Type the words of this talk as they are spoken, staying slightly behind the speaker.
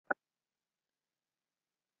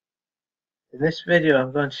In this video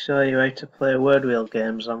I'm going to show you how to play word wheel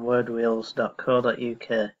games on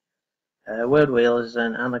wordwheels.co.uk. Word wheel is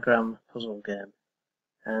an anagram puzzle game,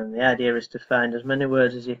 and the idea is to find as many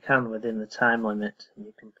words as you can within the time limit.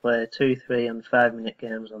 You can play 2, 3 and 5 minute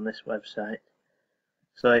games on this website.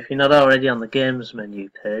 So if you're not already on the games menu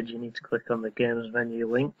page, you need to click on the games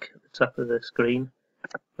menu link at the top of the screen,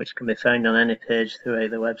 which can be found on any page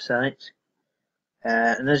throughout the website.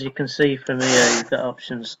 And as you can see from here, you've got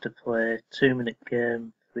options to play 2-minute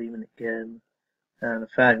game, 3-minute game, and a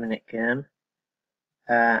 5-minute game.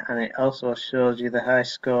 And it also shows you the high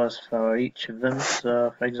scores for each of them.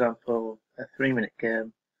 So, for example, a 3-minute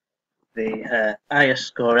game, the highest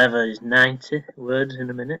score ever is 90 words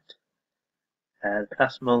in a minute. The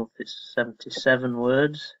past month it's 77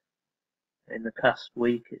 words. In the past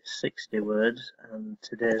week it's 60 words, and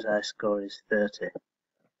today's high score is 30.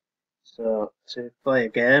 So to play a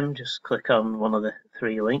game, just click on one of the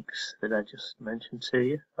 3 links that I just mentioned to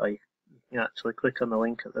you, or you can actually click on the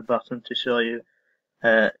link at the bottom to show you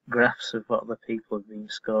graphs of what the people have been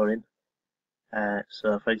scoring.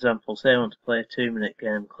 So for example, say I want to play a 2-minute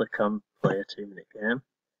game, click on play a 2-minute game,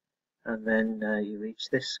 and then you reach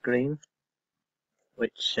this screen,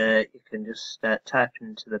 which you can just start typing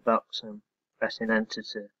into the box and pressing enter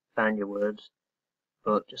to find your words.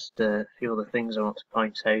 But just a few other things I want to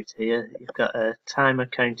point out here. You've got a timer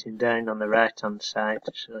counting down on the right hand side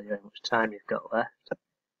to show you how much time you've got left.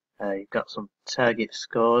 You've got some target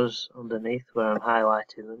scores underneath where I'm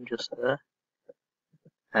highlighting them just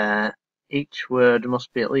there. Each word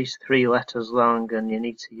must be at least 3 letters long, and you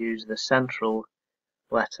need to use the central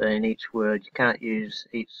letter in each word. You can't use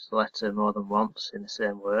each letter more than once in the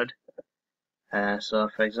same word. So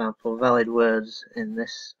for example, valid words in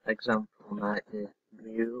this example might be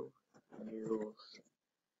mule, mules,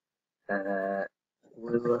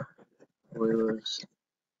 lure, lures,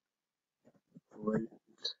 loot,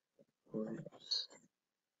 loots,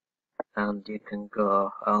 and you can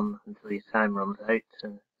go on until your time runs out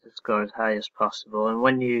and to score as high as possible. And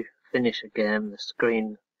when you finish a game, the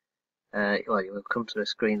screen, well, you will come to a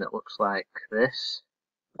screen that looks like this,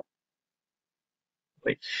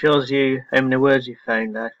 which shows you how many words you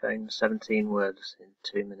found. I found 17 words in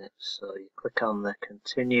 2 minutes. So you click on the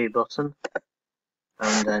continue button,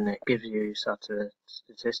 and then it gives you sort of a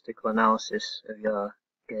statistical analysis of your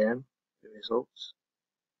game, the results.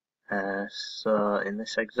 So in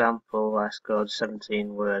this example, I scored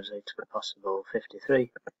 17 words out of a possible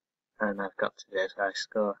 53, and I've got today's high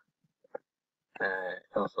score.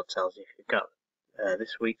 It also tells you if you've got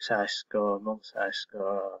this week's high score, month's high score,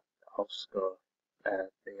 or all score.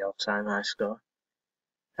 The all-time high score.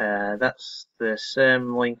 That's the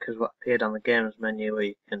same link as what appeared on the games menu, where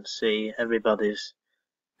you can see everybody's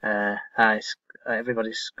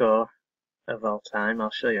everybody's score of all time.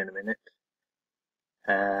 I'll show you in a minute.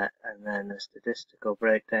 And then a statistical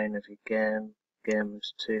breakdown of your game. Game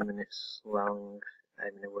was 2 minutes long.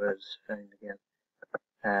 How many words found again?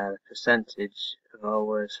 The percentage of all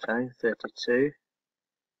words found, 32.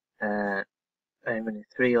 How many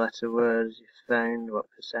 3-letter words you found, what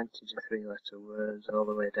percentage of 3-letter words, all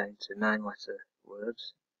the way down to 9-letter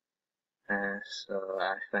words. So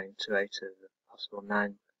I found 2 out of the possible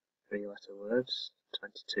 9 3-letter words,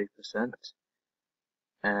 22%.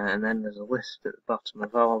 And then there's a list at the bottom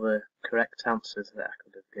of all the correct answers that I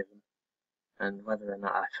could have given, and whether or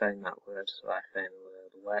not I found that word. So I found the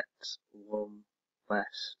word wet, lum,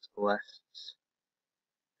 lest,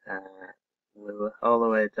 lure, all the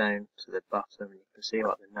way down to the bottom. You can see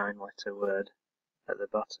what the 9-letter word at the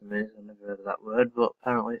bottom is. I've never heard of that word, but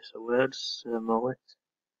apparently it's a word, mullet.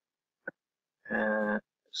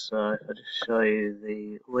 So if I just show you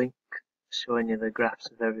the link showing you the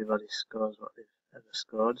graphs of everybody's scores, what they've ever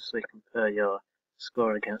scored, so you compare your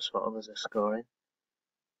score against what others are scoring.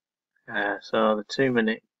 So the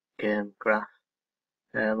 2-minute game graph,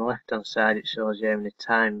 on the left hand side it shows you how many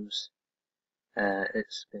times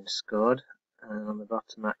it's been scored, and on the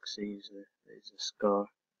bottom axis is the score.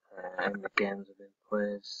 How many games have been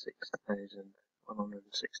played?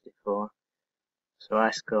 6,164. So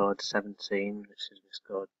I scored 17, which has been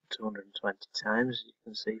scored 220 times, as you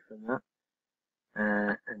can see from that.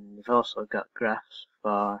 And you've also got graphs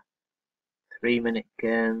for 3-minute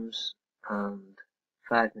games and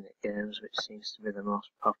 5-minute games, which seems to be the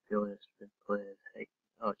most popular. It's been played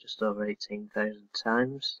just over 18,000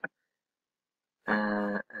 times.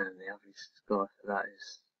 And the average score for that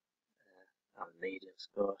is our median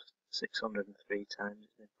score, 603 times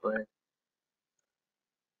it's been played.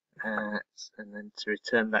 And then to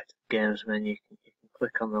return back to the games menu, you can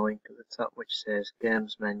click on the link at the top which says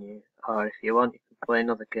games menu, or if you want you can play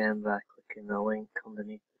another game by clicking the link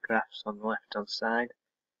underneath the graphs on the left hand side.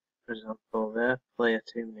 For example there, play a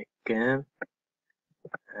 2-minute game.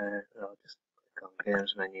 I'll just click on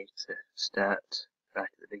games menu to start right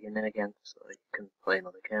at the beginning again, so you can play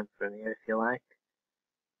another game from here if you like.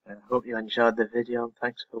 I hope you enjoyed the video and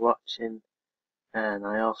thanks for watching, and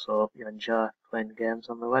I also hope you enjoy playing games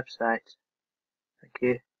on the website. Thank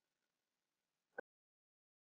you.